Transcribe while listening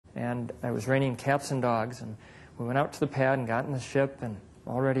and it was raining cats and dogs, and we went out to the pad and got in the ship and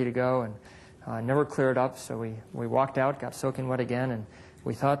all ready to go, and never cleared up, so we walked out, got soaking wet again, and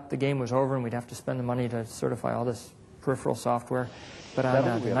we thought the game was over and we'd have to spend the money to certify all this peripheral software. But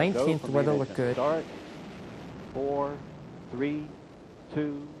on the 19th, the weather looked good. Start. 4, 3,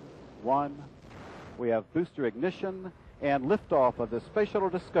 2, 1. We have booster ignition and liftoff of the Space Shuttle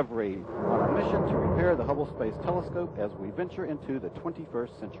Discovery on a mission to repair the Hubble Space Telescope as we venture into the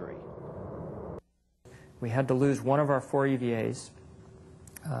 21st century. We had to lose one of our 4 EVAs,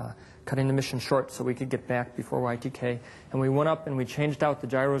 cutting the mission short so we could get back before YTK. And we went up and we changed out the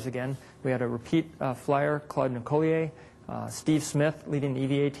gyros again. We had a repeat flyer, Claude Nicollier, Steve Smith leading the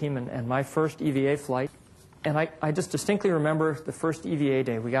EVA team, and my first EVA flight. And I just distinctly remember the first EVA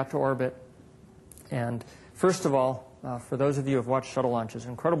day. We got to orbit, and first of all, for those of you who have watched shuttle launches,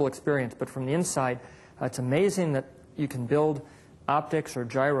 incredible experience, but from the inside, it's amazing that you can build optics or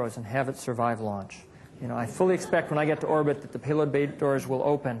gyros and have it survive launch. You know, I fully expect when I get to orbit that the payload bay doors will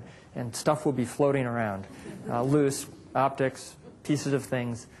open and stuff will be floating around, loose, optics, pieces of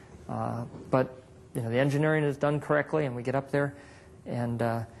things. But you know, the engineering is done correctly, and we get up there. And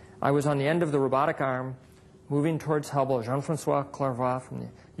I was on the end of the robotic arm, moving towards Hubble. Jean-Francois Clairvoy from the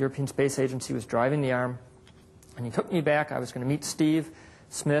European Space Agency was driving the arm, and he took me back. I was going to meet Steve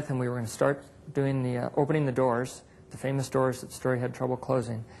Smith, and we were going to start doing the opening the doors, the famous doors that Story had trouble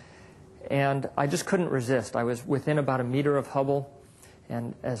closing. And I just couldn't resist. I was within about a meter of Hubble,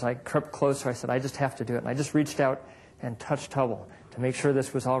 and as I crept closer, I said, I just have to do it. And I just reached out and touched Hubble to make sure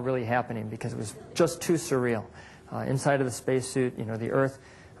this was all really happening, because it was just too surreal. Inside of the spacesuit, you know, the Earth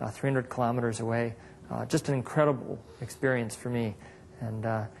 300 kilometers away, just an incredible experience for me. And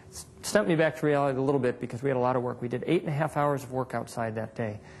sent me back to reality a little bit, because we had a lot of work. We did 8.5 hours of work outside that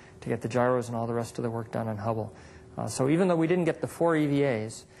day to get the gyros and all the rest of the work done on Hubble. So even though we didn't get the 4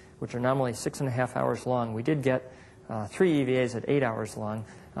 EVAs, which are normally 6.5 hours long, we did get 3 EVAs at 8 hours long.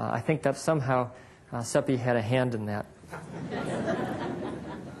 I think that somehow Seppi had a hand in that.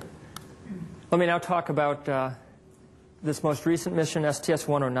 Let me now talk about this most recent mission,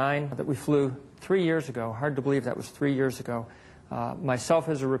 STS-109, that we flew 3 years ago. Hard to believe that was 3 years ago. Myself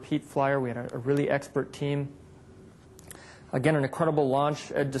as a repeat flyer, we had a really expert team. Again, an incredible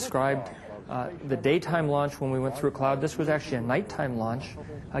launch. Ed described the daytime launch when we went through a cloud. This was actually a nighttime launch.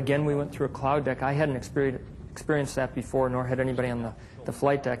 Again, we went through a cloud deck. I hadn't experienced that before, nor had anybody on the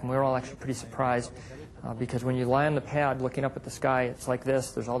flight deck, and we were all actually pretty surprised because when you lie on the pad looking up at the sky, it's like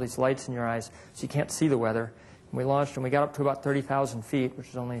this. There's all these lights in your eyes, so you can't see the weather. And we launched, and we got up to about 30,000 feet, which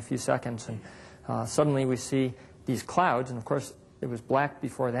is only a few seconds, and suddenly we see these clouds, and of course it was black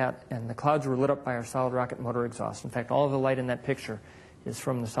before that, and the clouds were lit up by our solid rocket motor exhaust. In fact, all of the light in that picture is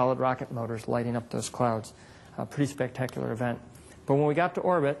from the solid rocket motors lighting up those clouds. A pretty spectacular event. But when we got to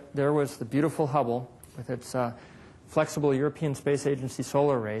orbit, there was the beautiful Hubble with its flexible European Space Agency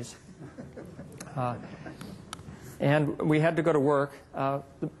solar arrays. And we had to go to work.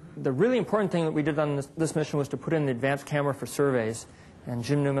 The really important thing that we did on this mission was to put in the advanced camera for surveys. And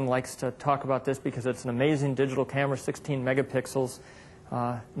Jim Newman likes to talk about this because it's an amazing digital camera, 16 megapixels,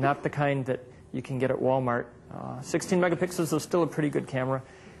 not the kind that you can get at Walmart. 16 megapixels is still a pretty good camera.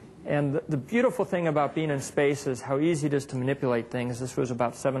 And the beautiful thing about being in space is how easy it is to manipulate things. This was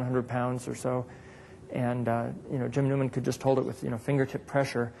about 700 pounds or so. And you know, Jim Newman could just hold it with fingertip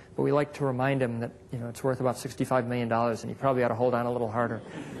pressure. But we like to remind him that it's worth about $65 million, and he probably ought to hold on a little harder.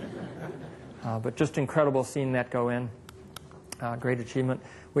 But just incredible seeing that go in. Great achievement.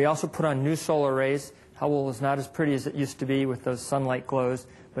 We also put on new solar arrays. Hubble was not as pretty as it used to be with those sunlight glows,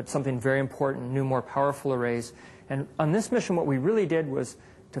 but something very important, new, more powerful arrays. And on this mission, what we really did was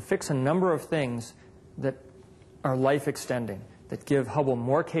to fix a number of things that are life-extending, that give Hubble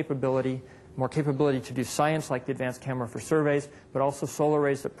more capability to do science like the advanced camera for surveys, but also solar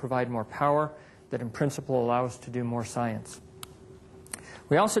arrays that provide more power, that in principle allow us to do more science.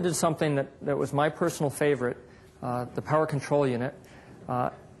 We also did something that was my personal favorite, the power control unit.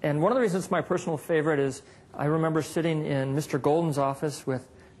 And one of the reasons it's my personal favorite is I remember sitting in Mr. Golden's office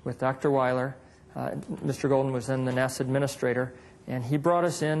with Dr. Weiler. Mr. Golden was then the NASA administrator, and he brought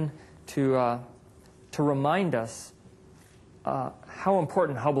us in to remind us how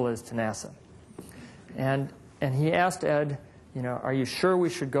important Hubble is to NASA. And he asked Ed, are you sure we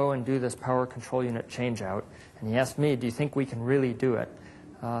should go and do this power control unit change-out? And he asked me, do you think we can really do it?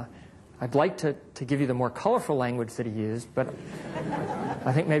 I'd like to give you the more colorful language that he used, but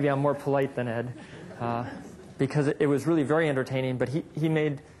I think maybe I'm more polite than Ed, because it was really very entertaining. But he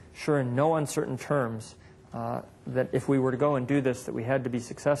made sure in no uncertain terms that if we were to go and do this, that we had to be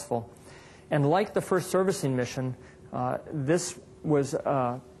successful. And like the first servicing mission, this was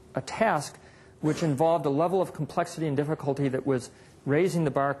a task which involved a level of complexity and difficulty that was raising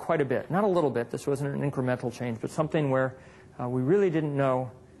the bar quite a bit. Not a little bit. This wasn't an incremental change, but something where we really didn't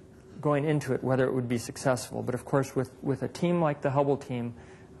know going into it whether it would be successful. But of course, with a team like the Hubble team,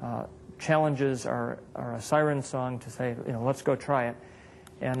 challenges are a siren song to say, let's go try it.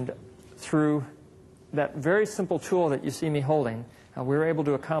 And through that very simple tool that you see me holding, we were able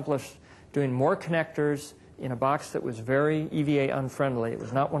to accomplish doing more connectors in a box that was very EVA unfriendly. It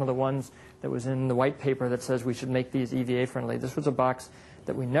was not one of the ones that was in the white paper that says we should make these EVA friendly. This was a box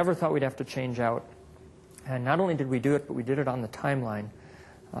that we never thought we'd have to change out. And not only did we do it, but we did it on the timeline,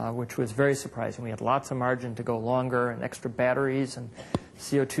 which was very surprising. We had lots of margin to go longer and extra batteries and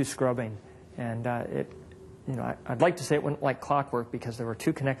CO2 scrubbing. And I'd like to say it went like clockwork because there were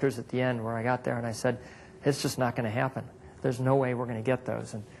 2 connectors at the end where I got there and I said, it's just not going to happen. There's no way we're going to get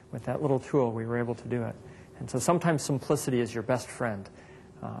those. And with that little tool, we were able to do it. And so sometimes simplicity is your best friend.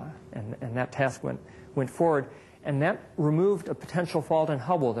 And that task went forward. And that removed a potential fault in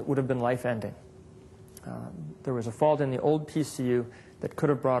Hubble that would have been life-ending. There was a fault in the old PCU that could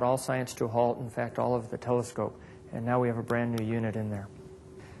have brought all science to a halt, in fact, all of the telescope. And now we have a brand new unit in there.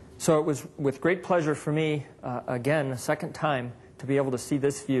 So it was with great pleasure for me, again, a second time, to be able to see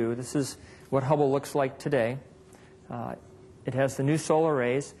this view. This is what Hubble looks like today. It has the new solar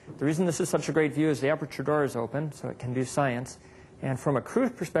rays. The reason this is such a great view is the aperture door is open, so it can do science. And from a crew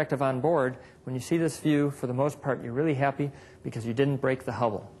perspective on board, when you see this view, for the most part, you're really happy because you didn't break the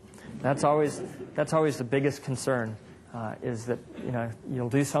Hubble. That's always the biggest concern, is that you'll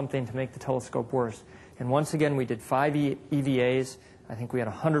do something to make the telescope worse. And once again, we did 5 EVAs. I think we had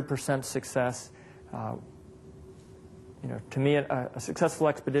 100% success. To me, a successful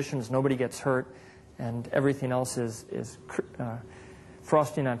expedition is nobody gets hurt, and everything else is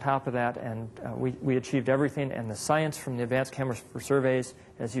frosting on top of that. And we achieved everything. And the science from the advanced cameras for surveys,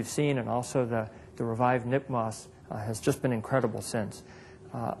 as you've seen, and also the revived NIPMOS has just been incredible since.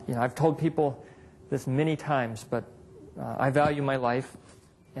 I've told people this many times, but I value my life,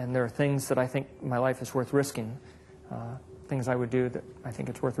 and there are things that I think my life is worth risking, things I would do that I think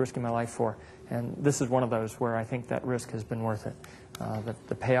it's worth risking my life for. And this is one of those where I think that risk has been worth it.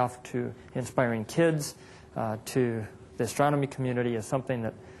 The payoff to inspiring kids, to the astronomy community is something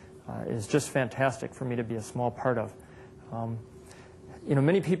that is just fantastic for me to be a small part of.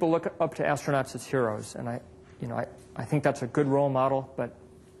 Many people look up to astronauts as heroes, and I think that's a good role model, but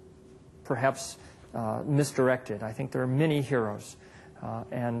perhaps misdirected. I think there are many heroes.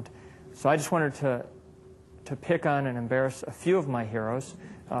 And so I just wanted to pick on and embarrass a few of my heroes.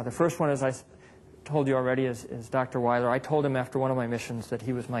 The first one, as I told you already, is Dr. Weiler. I told him after one of my missions that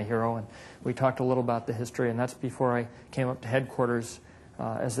he was my hero, and we talked a little about the history, and that's before I came up to headquarters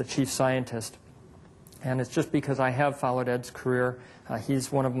as the chief scientist. And it's just because I have followed Ed's career.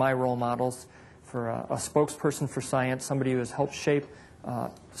 He's one of my role models for a spokesperson for science, somebody who has helped shape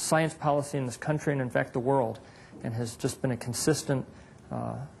science policy in this country and, in fact, the world, and has just been a consistent,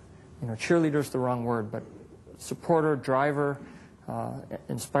 cheerleader is the wrong word, but supporter, driver,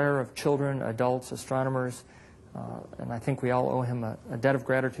 inspirer of children, adults, astronomers, and I think we all owe him a debt of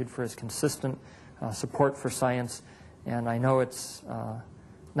gratitude for his consistent support for science. And I know it's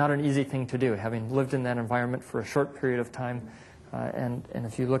not an easy thing to do, having lived in that environment for a short period of time. And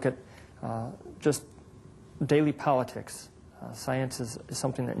if you look at just daily politics, science is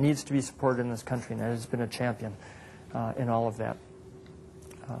something that needs to be supported in this country, and Ed has been a champion in all of that.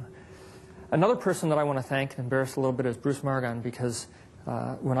 Another person that I want to thank and embarrass a little bit is Bruce Margon, because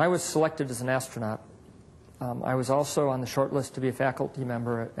when I was selected as an astronaut, I was also on the short list to be a faculty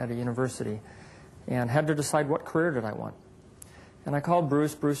member at a university and had to decide what career did I want. And I called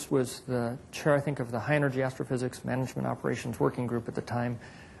Bruce. Bruce was the chair, I think, of the High Energy Astrophysics Management Operations Working Group at the time,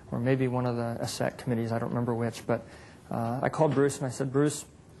 or maybe one of the SAC committees, I don't remember which. But I called Bruce and I said, Bruce,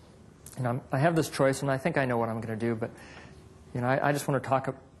 I have this choice and I think I know what I'm going to do, but I just want to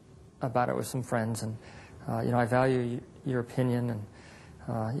talk about it with some friends, and I value your opinion,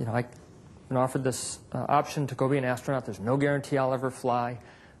 and I've been offered this option to go be an astronaut. There's no guarantee I'll ever fly.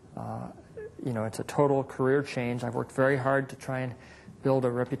 It's a total career change. I've worked very hard to try and build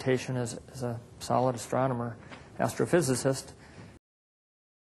a reputation as a solid astronomer, astrophysicist,